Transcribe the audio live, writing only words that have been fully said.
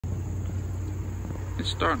It's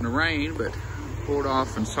starting to rain, but pulled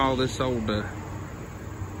off and saw this old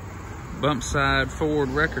bump side Ford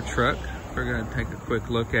wrecker truck. Figured I'd take a quick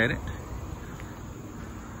look at it.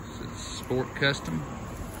 It's a Sport Custom.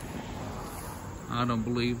 I don't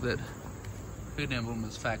believe that VIN emblem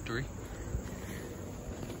is factory.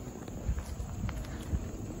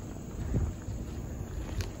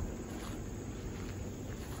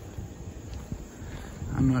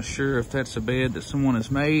 I'm not sure if that's a bed that someone has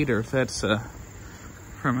made or if that's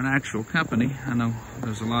from an actual company. I know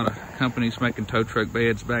there's a lot of companies making tow truck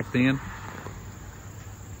beds back then.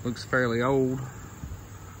 Looks fairly old.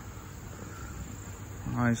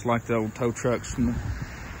 I always liked the old tow trucks from the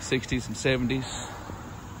 60s and 70s.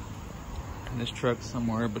 And this truck's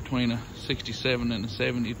somewhere between a 67 and a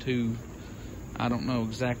 72. I don't know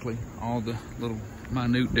exactly all the little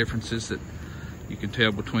minute differences that you can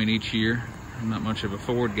tell between each year. I'm not much of a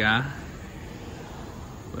Ford guy,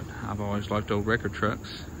 but I've always liked old wrecker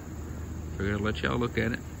trucks. Figured I'd let y'all look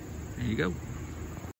at it. There you go.